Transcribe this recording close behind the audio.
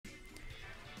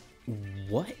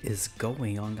What is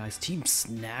going on, guys? Team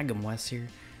Snagem Wes here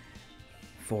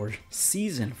for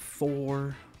Season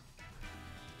 4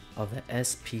 of the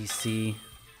SPC.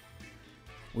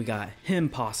 We got him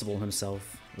possible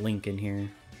himself, Lincoln,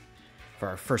 here for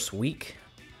our first week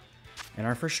and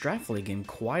our first draft league in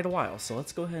quite a while. So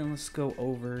let's go ahead and let's go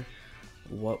over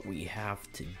what we have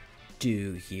to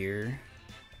do here.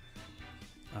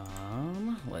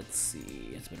 Let's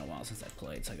see. It's been a while since I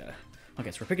played, so I gotta... Okay,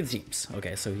 so we're picking teams.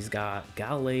 Okay, so he's got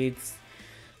Gallade,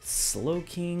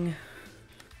 Slowking,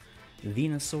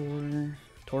 Venusaur,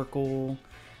 Torkoal,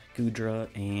 Goodra,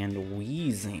 and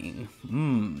Wheezing.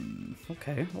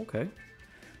 Okay.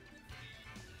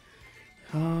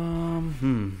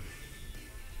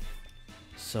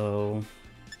 So,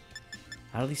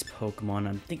 out of these Pokemon,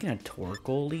 I'm thinking a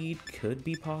Torkoal lead could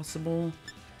be possible.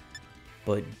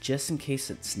 But just in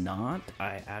case it's not,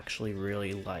 I actually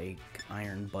really like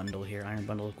Iron Bundle here. Iron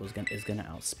Bundle is gonna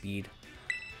outspeed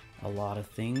a lot of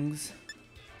things.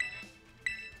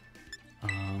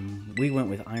 We went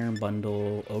with Iron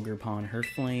Bundle, Ogerpon,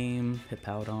 Herflame,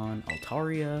 Hippowdon,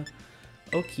 Altaria,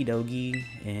 Okidogi,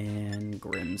 and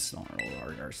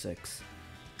Grimmsnarl, R6.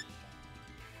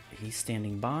 He's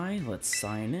standing by. Let's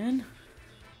sign in.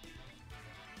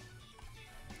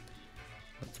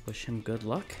 Let's wish him good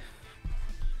luck.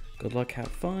 Good luck, have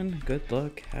fun. Good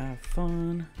luck, have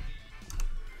fun.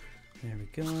 There we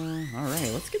go. All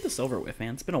right, let's get this over with,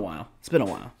 man. It's been a while.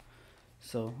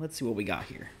 So let's see what we got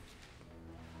here.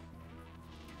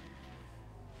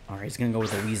 All right, he's gonna go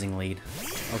with a Wheezing lead.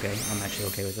 Okay, I'm actually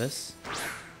okay with this.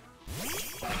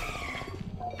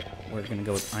 We're gonna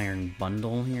go with Iron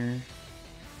Bundle here.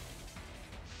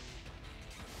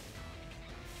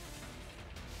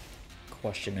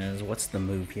 Question is, what's the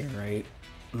move here, right?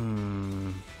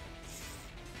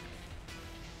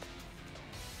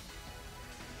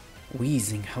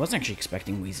 Wheezing. I wasn't actually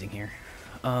expecting Wheezing here.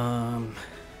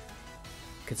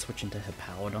 Could switch into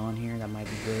Hippowdon here. That might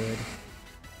be good.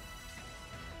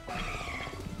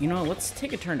 You know, let's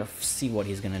take a turn to see what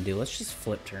he's gonna do. Let's just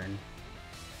flip turn.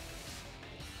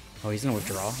 Oh, he's gonna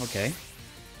withdraw. Okay.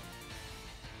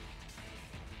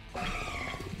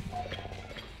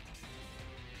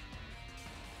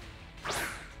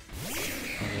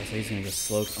 Okay, so he's gonna get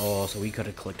slow. Oh, so we could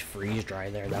have clicked freeze dry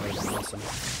there. That would have been awesome.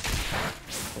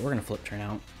 But we're gonna flip turn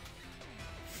out.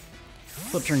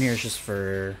 Flip turn here is just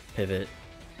for pivot.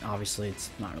 Obviously, it's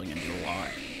not really gonna do a lot.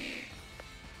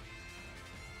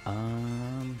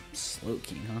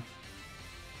 Slowking, huh?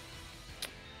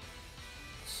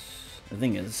 The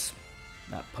thing is,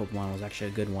 that Pokemon was actually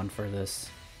a good one for this.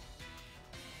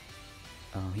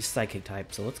 He's Psychic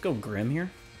type, so let's go Grim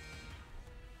here.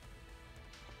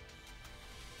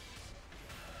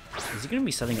 Is he gonna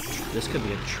be setting up? This could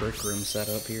be a Trick Room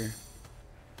setup here.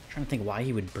 I'm trying to think why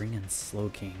he would bring in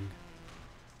Slowking.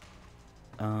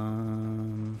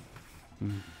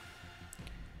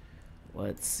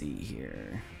 Let's see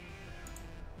here.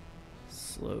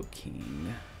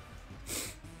 Slowking.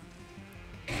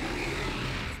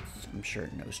 I'm sure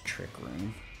it knows Trick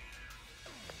Room.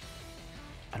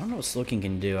 I don't know what Slowking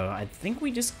can do. I think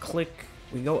we just click.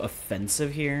 We go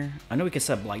offensive here. I know we can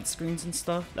set up light screens and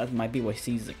stuff. That might be what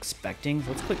he's expecting.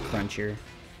 Let's click Crunch here.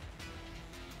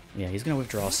 Yeah, he's gonna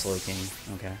withdraw Slowking.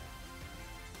 Okay.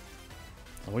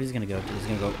 What he's gonna go do? He's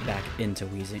gonna go back into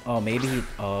Wheezing. Oh, maybe he.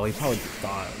 Oh, he probably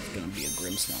thought it was gonna be a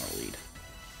Grimmsnarl lead.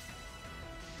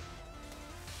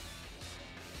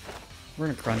 We're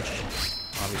gonna Crunch.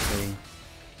 Obviously,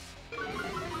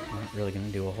 not really gonna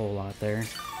do a whole lot there.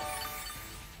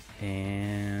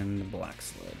 And Black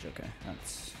Sludge. Okay,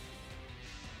 that's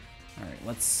all right.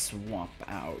 Let's swap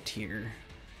out here.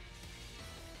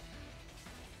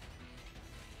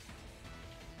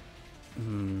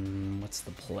 What's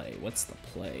the play? What's the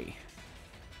play?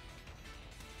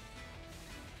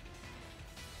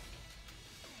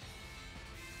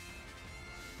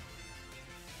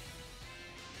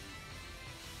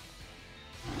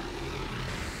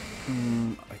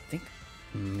 I think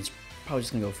he's probably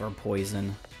just gonna go for a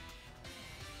poison.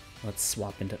 Let's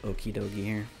swap into Okidogi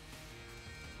here.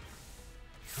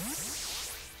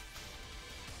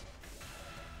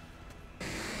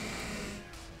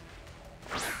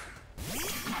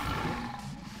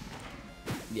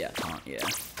 Yeah, taunt, yeah.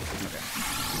 Okay.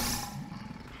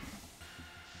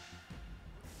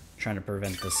 Trying to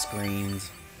prevent the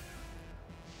screens.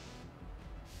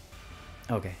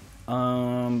 Okay.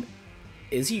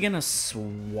 Is he gonna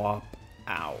swap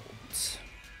out?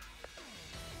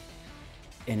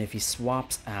 And if he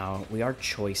swaps out, we are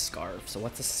Choice Scarf, so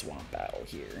what's a swap out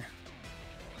here?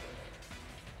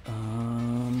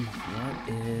 What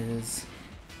is...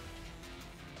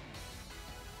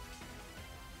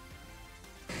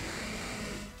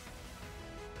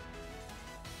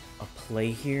 a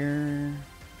play here.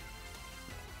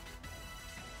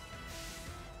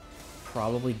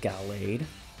 Probably Gallade.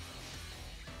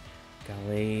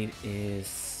 Gallade is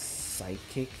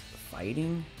psychic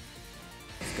fighting.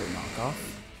 Let's go knockoff.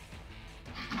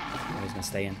 Oh, he's gonna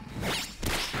stay in.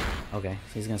 Okay,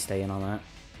 so he's gonna stay in on that.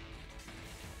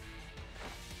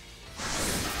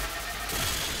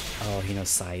 Oh, he knows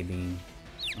Psybeam.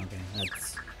 Okay,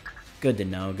 that's good to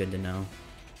know, good to know.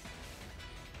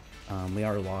 We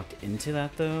are locked into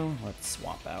that though. Let's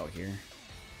swap out here.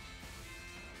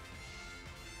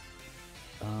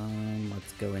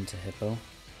 Let's go into Hippo.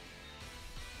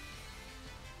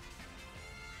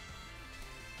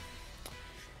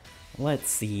 Let's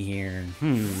see here.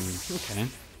 Okay.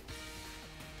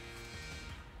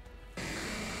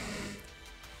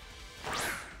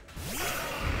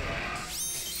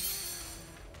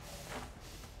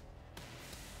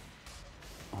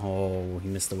 Oh, he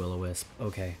missed the Will-O-Wisp.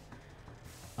 Okay.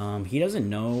 He doesn't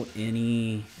know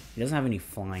any... He doesn't have any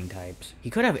flying types. He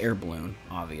could have Air Balloon,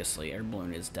 obviously. Air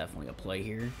Balloon is definitely a play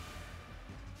here.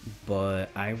 But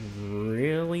I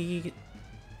really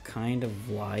kind of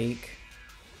like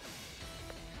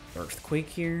Earthquake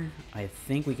here. I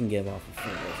think we can give off a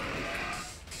full Earthquake.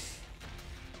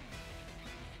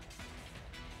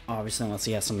 Obviously, unless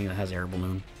he has something that has Air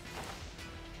Balloon.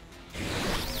 Okay,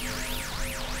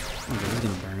 he's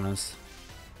gonna burn us.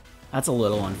 That's a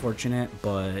little unfortunate,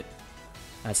 but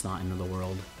that's not end of the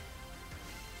world.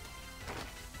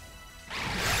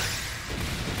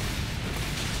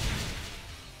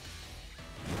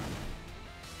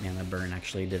 Man, that burn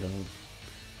actually did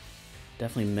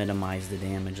definitely minimize the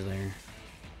damage there.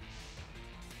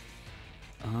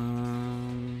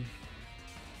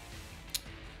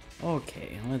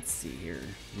 Okay, let's see here.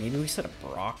 Maybe we set up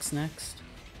rocks next.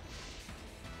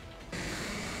 I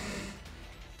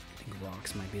think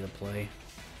rocks might be the play.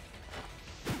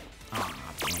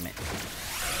 Ah, damn it.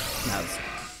 That was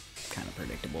kind of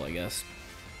predictable, I guess.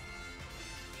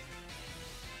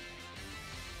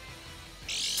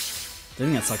 The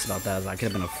thing that sucks about that is that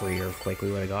could have been a free Earthquake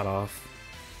we would have got off.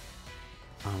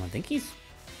 I think he's...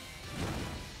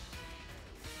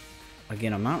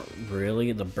 Again, I'm not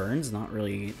really... The burn's not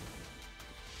really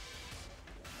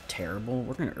terrible.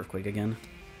 We're gonna Earthquake again.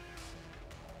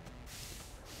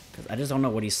 Because I just don't know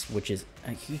what he switches.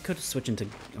 He could switch into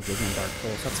Oblivion Dark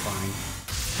Pulse. That's fine.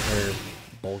 Or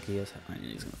Bulkiest.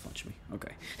 He's gonna flinch me.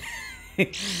 Okay.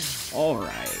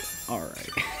 Alright. Alright.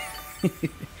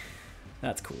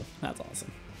 That's cool. That's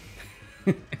awesome.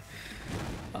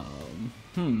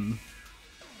 Alright.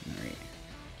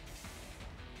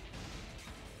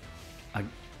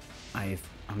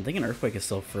 I'm thinking Earthquake is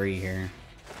still free here.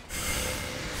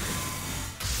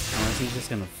 Unless he's just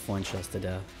gonna flinch us to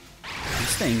death. He's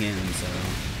staying in, so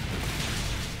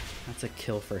that's a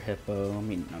kill for Hippo. Let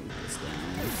me note this down.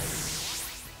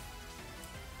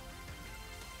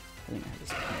 I think I have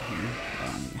this count here. I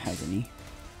don't think it has any.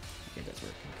 Okay, that's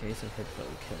working. Okay, so Hippo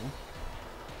kill.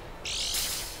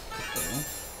 Hippo.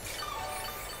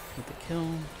 With the kill.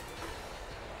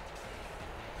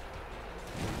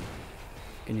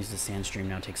 Good news, the Sandstream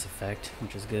now takes effect,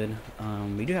 which is good.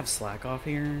 We do have Slack off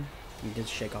here. We did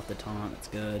shake off the taunt. That's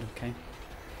good. Okay.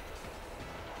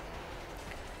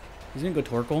 He's gonna go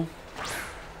Torkoal.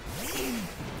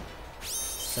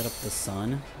 Set up the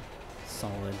sun.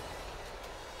 Solid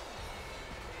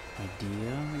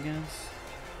idea, I guess.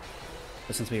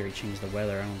 But since we already changed the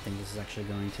weather, I don't think this is actually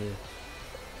going to...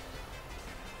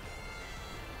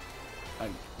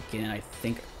 Again, I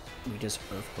think we just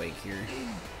Earthquake here.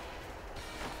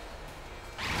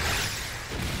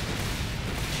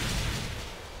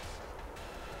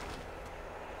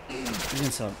 We're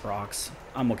gonna set up rocks.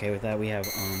 I'm okay with that. We have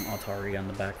Altari on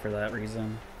the back for that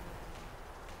reason.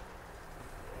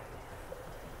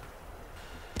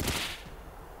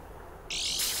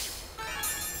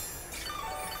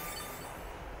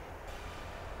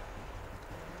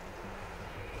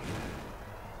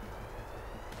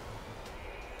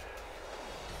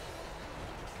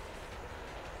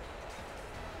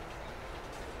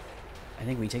 I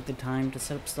think we take the time to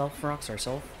set up stealth rocks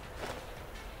ourselves.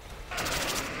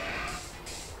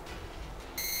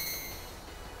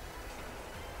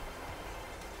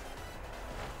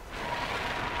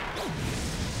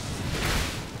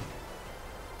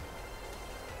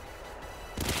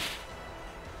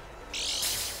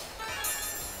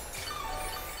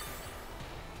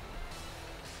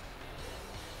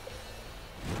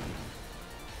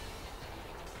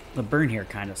 The burn here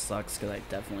kind of sucks because I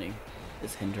definitely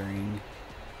is hindering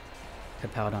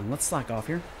Hippowdon. Let's slack off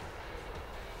here.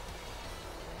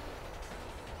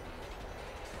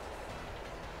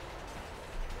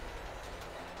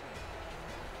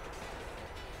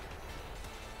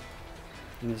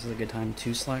 think this is a good time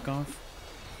to slack off.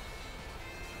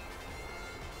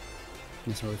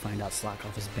 That's where we find out slack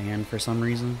off is banned for some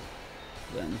reason.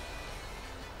 Then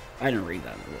I didn't read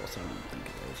that in the rule, so I don't think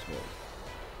it is. Well,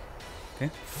 okay,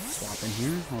 swap in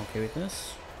here. I'm okay with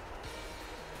this.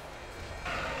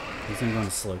 He's gonna go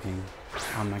into Slow King.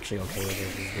 I'm actually okay with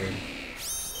it. He's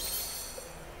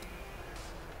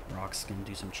good. Rock's gonna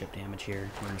do some chip damage here.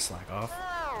 We're gonna slack off.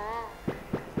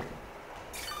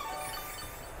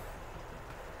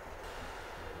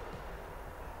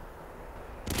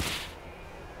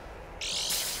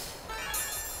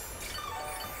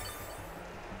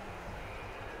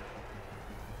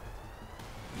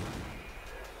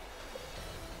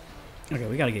 Okay,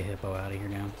 we gotta get Hippo out of here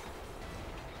now.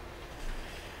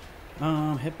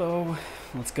 Hippo,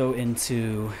 let's go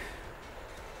into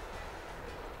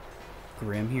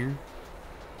Grim here.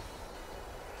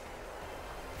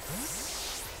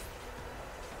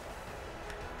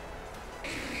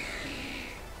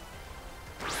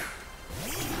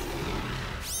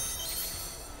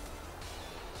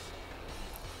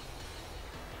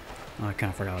 Oh, I kind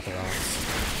of forgot about the rocks.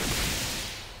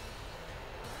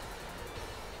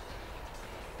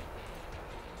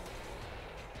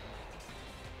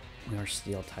 We are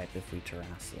steel type if we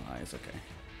terastallize. Okay.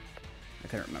 I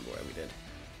couldn't remember what we did.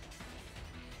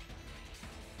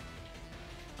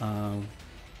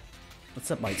 Let's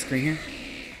set light screen here.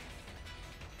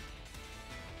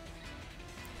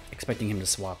 Expecting him to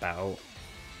swap out.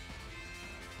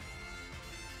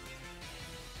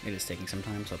 It is taking some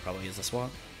time, so it probably is a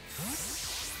swap.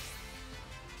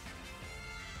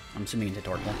 I'm assuming into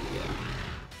Torkoal. Yeah.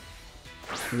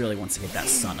 He really wants to get that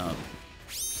sun up.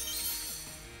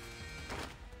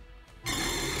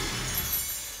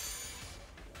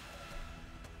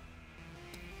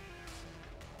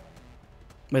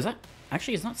 But is that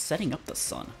actually? He's not setting up the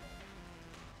sun.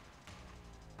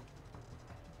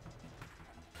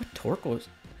 What Torkoal is?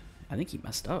 I think he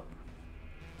messed up.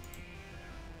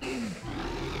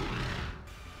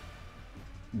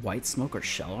 White smoke or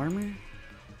shell armor?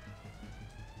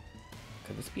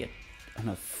 Could this be an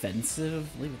offensive?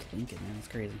 Leave it to Lincoln, man. That's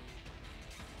crazy.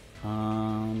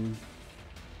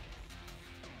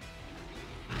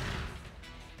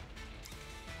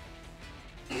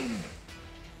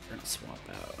 We're gonna swap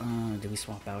out. Did we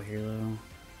swap out here though?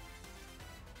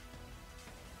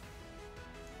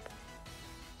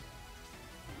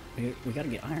 We gotta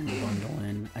get Iron Bundle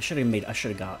in. I should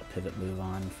have got a pivot move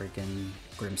on freaking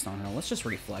Grimstone Hill. Let's just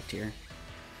reflect here.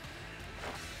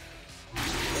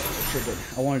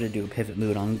 I wanted to do a pivot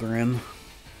move on Grim.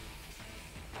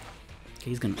 Okay,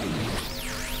 he's gonna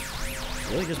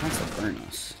really just wants to burn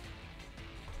us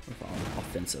with all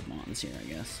offensive mons here, I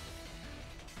guess.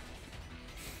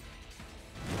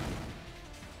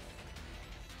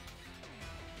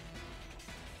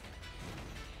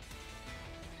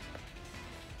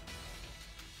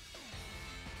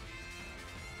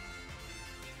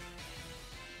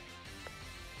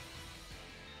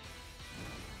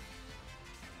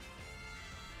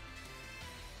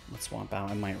 Let's swap out.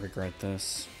 I might regret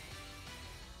this.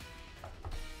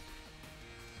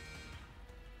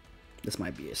 This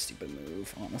might be a stupid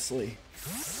move, honestly.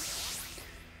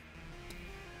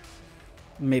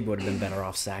 Maybe would have been better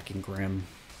off sacking Grim.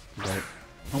 But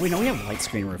oh wait, no, we have light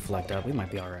screen reflect up. We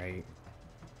might be alright.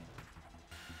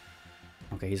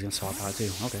 Okay, he's gonna swap out too.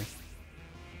 Okay.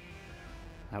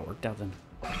 That worked out then.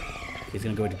 He's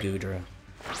gonna go to Goodra.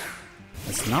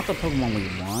 It's not the Pokemon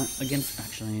we want against,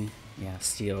 actually. Yeah,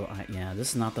 Steel. Yeah,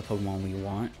 this is not the Pokemon we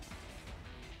want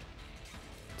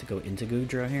to go into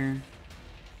Goodra here.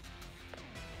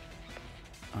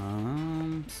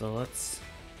 So let's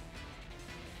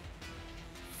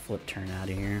flip turn out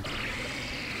of here.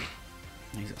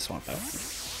 He's gonna swap out.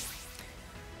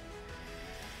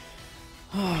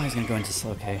 Oh, he's gonna go into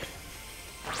Slow K.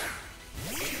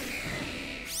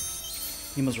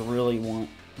 He must really want.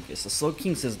 Okay, so Slow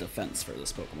King's his defense for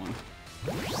this Pokemon.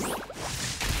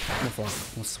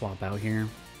 We'll swap out here.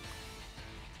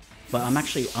 But I'm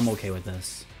okay with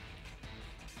this.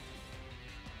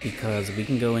 Because we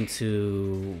can go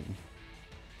into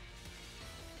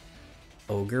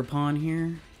Ogre Pawn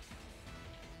here.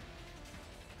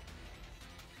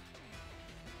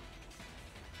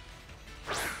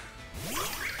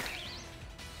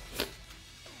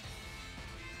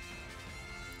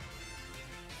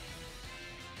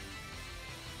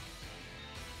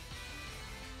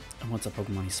 And what's a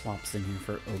Pokemon he swaps in here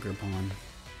for Ogre Pawn?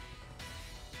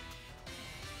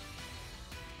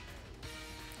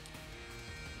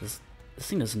 This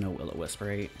thing doesn't know Will-O-Wisp,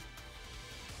 right?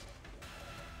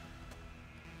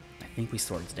 I think we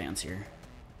Swords Dance here.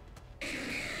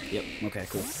 Yep, okay,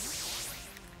 cool.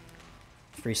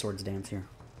 Free swords dance here.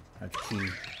 That's key.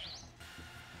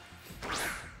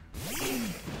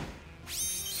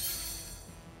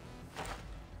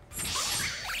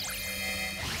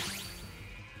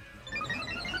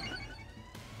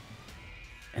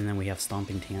 And then we have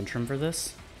Stomping Tantrum for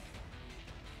this.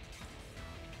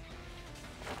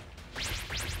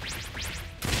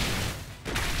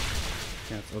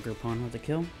 That's Ogre Pawn with a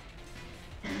kill.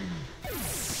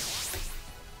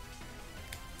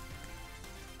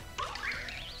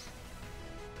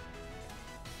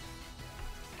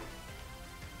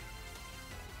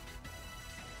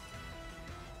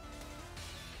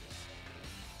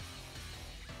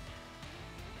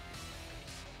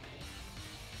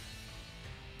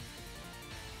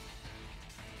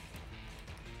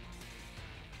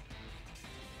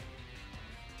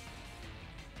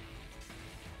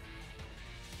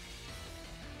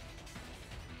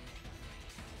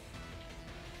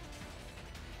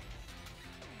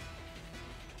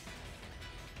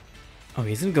 Oh,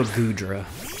 he's gonna go Goodra.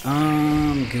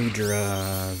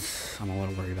 Goodra. I'm a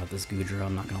little worried about this Goodra,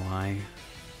 I'm not gonna lie.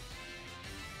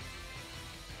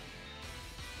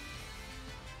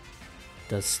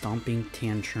 Does Stomping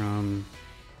Tantrum...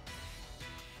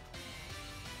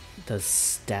 Does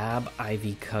Stab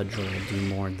Ivy Cudgel do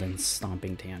more than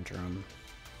Stomping Tantrum?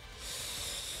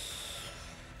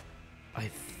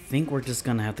 I think we're just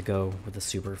gonna have to go with a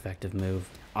super effective move.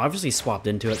 Obviously swapped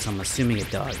into it, so I'm assuming it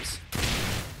does.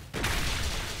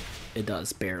 It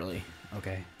does, barely.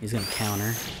 Okay, he's gonna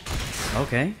counter.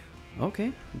 Okay,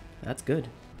 okay, that's good.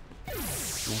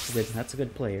 That's a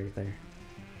good player there.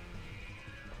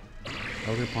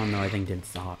 Ogre Pawn, though, I think did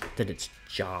its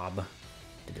job.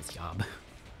 Did its job.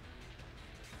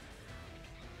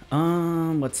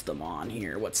 What's the Mon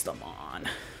here? What's the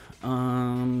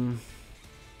Mon?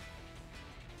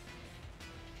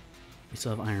 We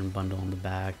still have Iron Bundle on the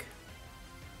back.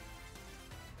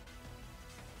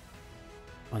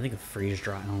 I think a Freeze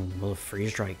Dry. Oh, will a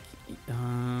Freeze Dry?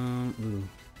 Ooh.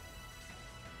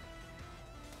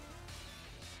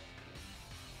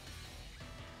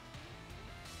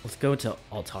 Let's go to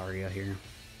Altaria here.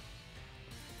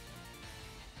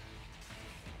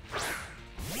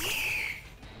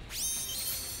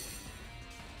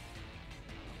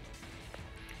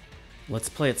 Let's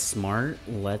play it smart.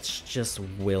 Let's just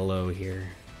Willow here.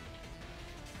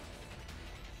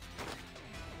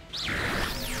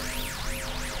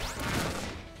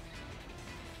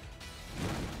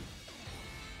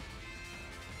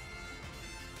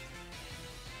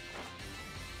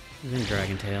 Then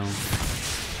Dragon Tail.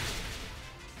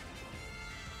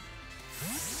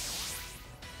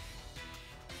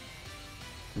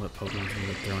 What Pokemon's gonna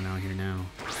get thrown out here now?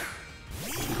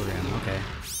 Grim, okay.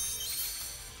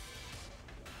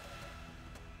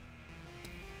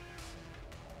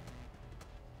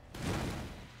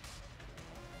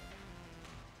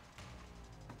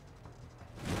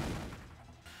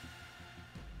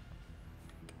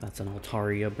 That's an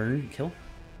Altaria burn kill.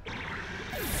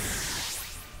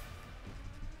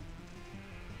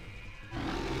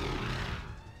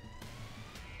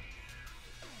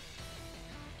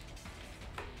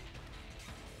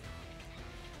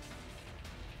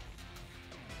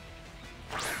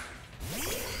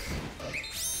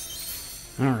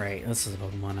 Alright, this is a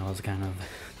Pokemon I was kind of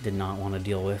did not want to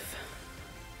deal with.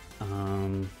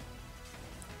 Do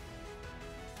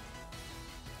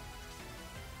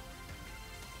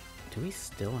we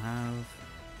still have...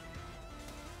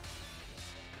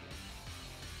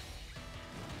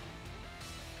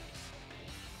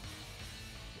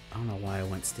 I don't know why I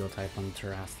went Steel type on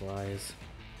Terastallized.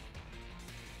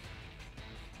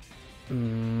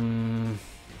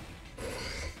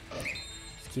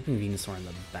 It's keeping Venusaur in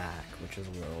the back, which is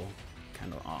a little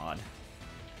kind of odd.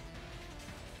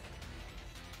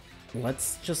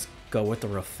 Let's just go with the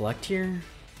Reflect here,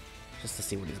 just to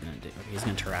see what he's gonna do. Okay, he's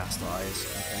gonna Terastallize.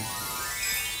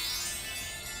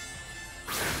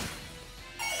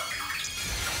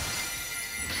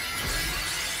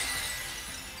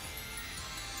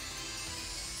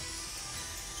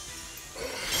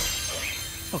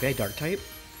 Okay. Okay, Dark type.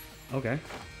 Okay.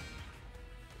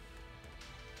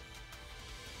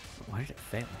 Why did it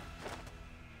fail?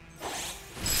 Okay,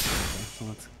 so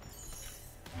let's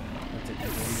it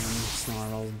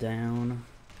snarl down.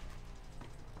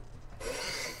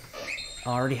 I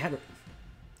already had it.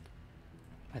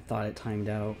 I thought it timed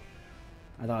out.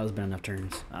 I thought it was been enough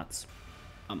turns. That's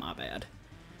my bad.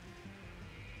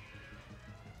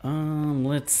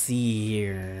 Let's see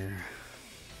here.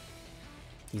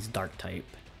 He's Dark type.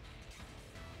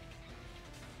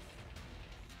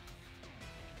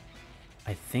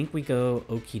 I think we go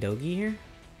Okidogi here.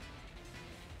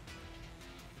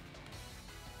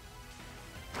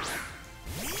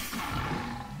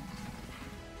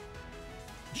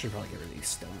 these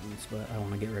stones, but I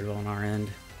want to get rid of it on our end.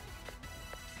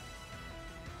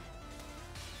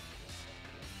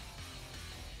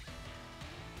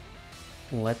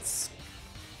 Let's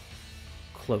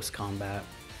close combat.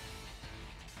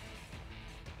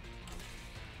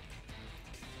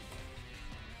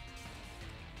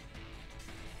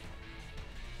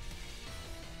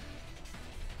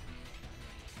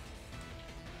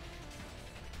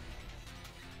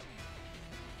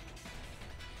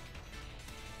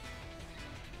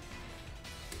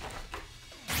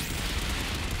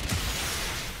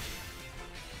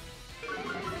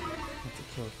 That's a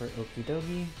kill for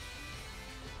Okidogi.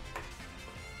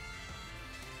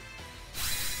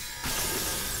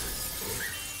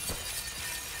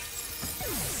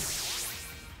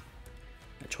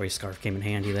 Choice Scarf came in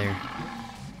handy there.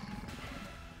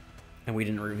 And we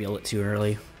didn't reveal it too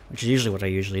early, which is usually what I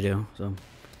usually do, so. And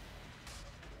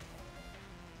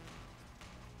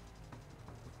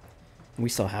we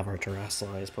still have our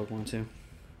Terastallized Pokemon too.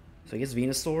 So he gets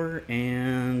Venusaur,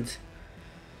 and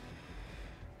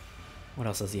what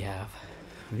else does he have?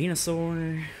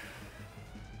 Venusaur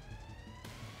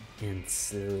and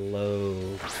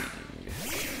Slowking.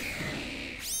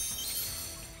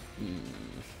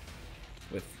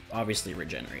 With obviously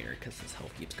Regenerator, because his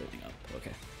health keeps going up.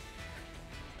 Okay.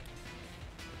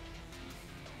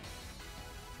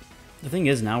 The thing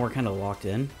is, now we're kind of locked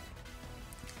in.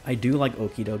 I do like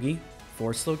Okidogi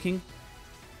for Slowking.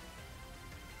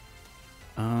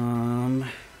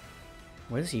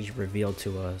 What has he revealed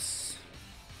to us?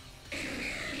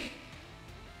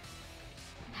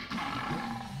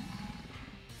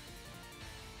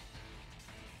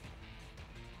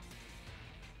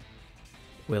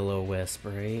 Will-O-Wisp,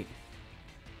 right?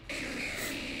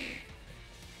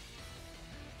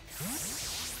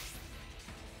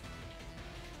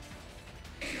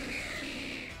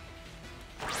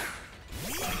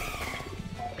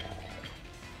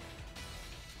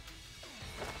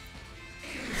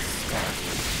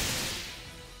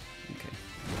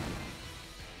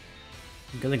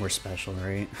 Good thing we're special,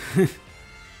 right? Okay,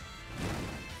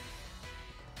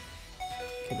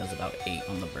 does about 8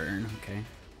 on the burn, okay. I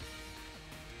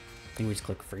think we just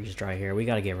click Freeze Dry here. We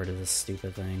gotta get rid of this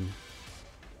stupid thing.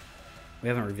 We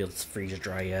haven't revealed Freeze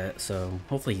Dry yet, so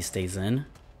hopefully he stays in.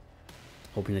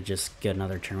 Hoping to just get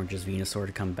another turn with just Venusaur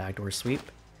to come backdoor sweep.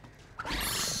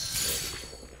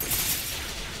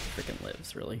 Freaking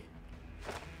lives, really.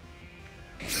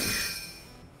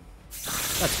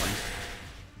 That's fine.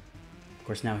 Of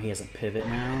course, now he has a pivot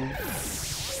now.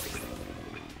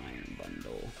 Iron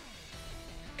Bundle.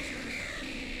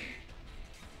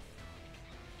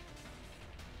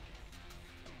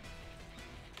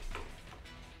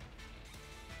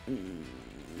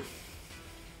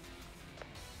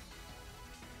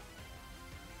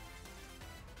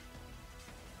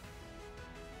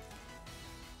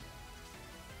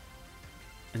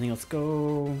 I think let's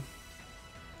go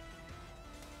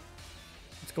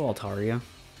Altaria.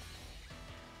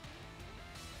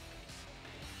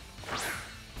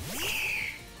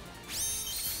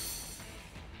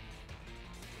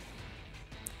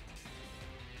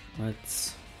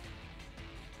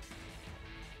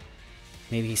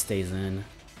 Maybe he stays in.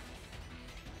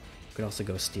 Could also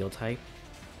go Steel type.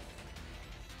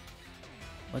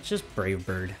 Let's just Brave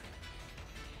Bird.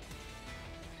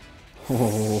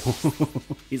 Oh,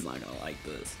 he's not gonna like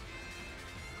this.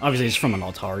 Obviously, it's from an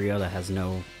Altaria that has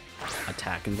no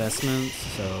attack investments,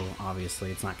 so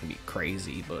obviously it's not gonna be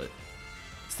crazy, but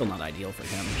still not ideal for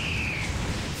him.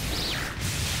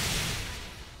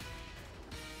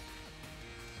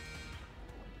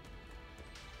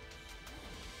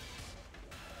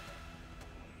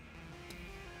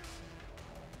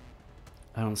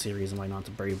 I don't see a reason why not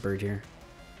to Brave Bird here.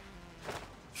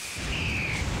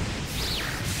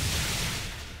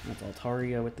 That's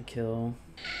Altaria with the kill.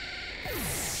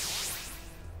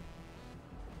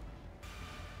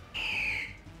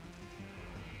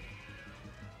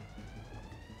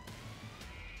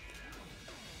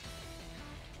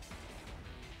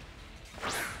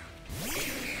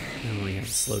 Oh, we have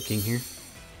Slowking here.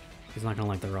 He's not gonna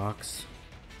like the rocks.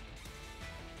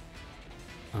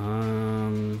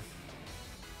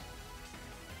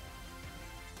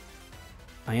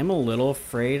 I am a little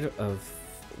afraid of...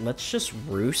 Let's just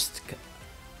Roost.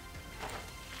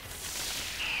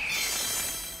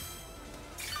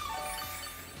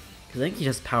 I think he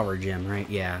just Power Gem, right?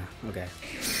 Yeah, okay.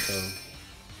 So,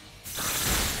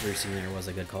 Roosting there was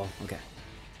a good call. Okay.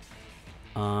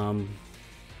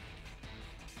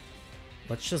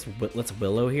 Let's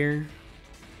Willow here.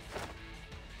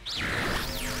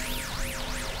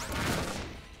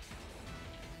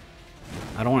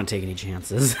 I don't want to take any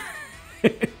chances.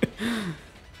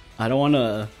 I don't want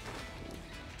to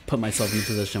put myself in a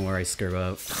position where I screw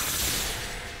up.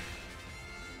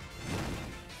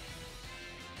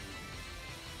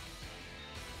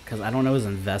 Because I don't know his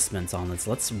investments on this.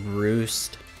 Let's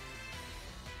roost.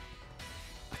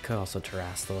 I could also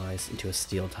Terastallize into a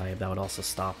steel type. That would also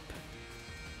stop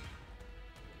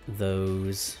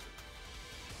those.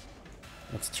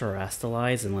 Let's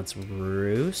Terastallize and let's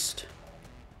roost.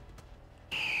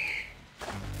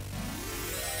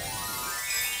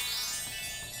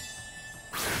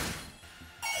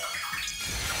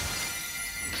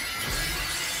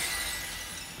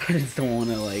 I just don't want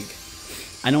to, like...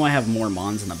 I know I have more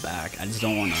Mons in the back. I just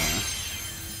don't want to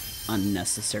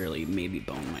unnecessarily maybe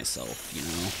bone myself, you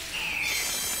know?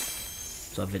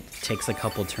 So if it takes a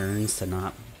couple turns to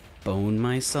not bone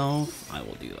myself, I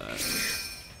will do that.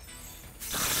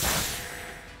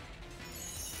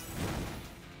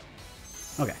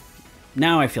 Okay.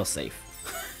 Now I feel safe.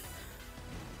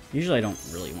 Usually I don't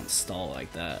really want to stall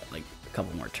like that. Like, a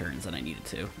couple more turns than I needed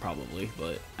to, probably,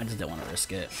 but I just don't want to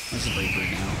risk it. Let's just break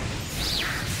it now.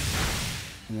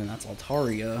 And then that's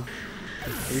Altaria.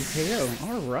 3 KO.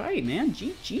 Alright, man.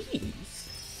 GG's.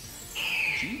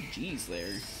 GG's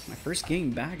there. My first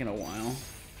game back in a while.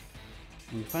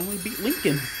 And we finally beat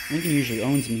Lincoln. Lincoln usually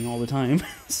owns me all the time.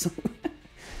 So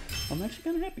I'm actually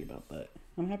kind of happy about that.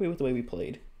 I'm happy with the way we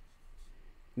played.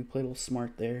 We played a little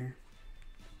smart there.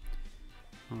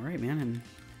 Alright, man. And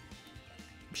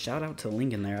shout out to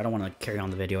Lincoln there. I don't want to carry on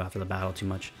the video after the battle too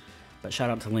much. But shout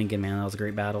out to Lincoln, man. That was a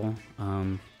great battle.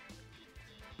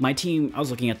 My team, I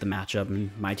was looking at the matchup, and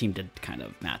my team did kind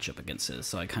of match up against his,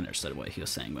 so I kind of understood what he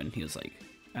was saying when he was like,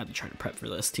 I had to try to prep for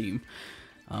this team.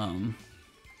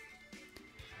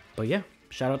 But yeah,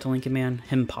 shout out to Lincoln, man.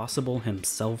 Him possible,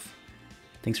 himself.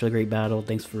 Thanks for the great battle.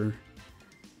 Thanks for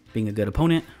being a good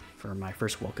opponent for my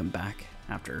first welcome back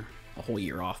after a whole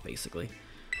year off, basically.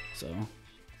 So,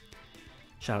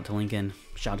 shout out to Lincoln.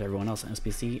 Shout out to everyone else on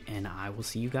SPC, and I will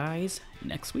see you guys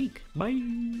next week.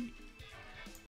 Bye!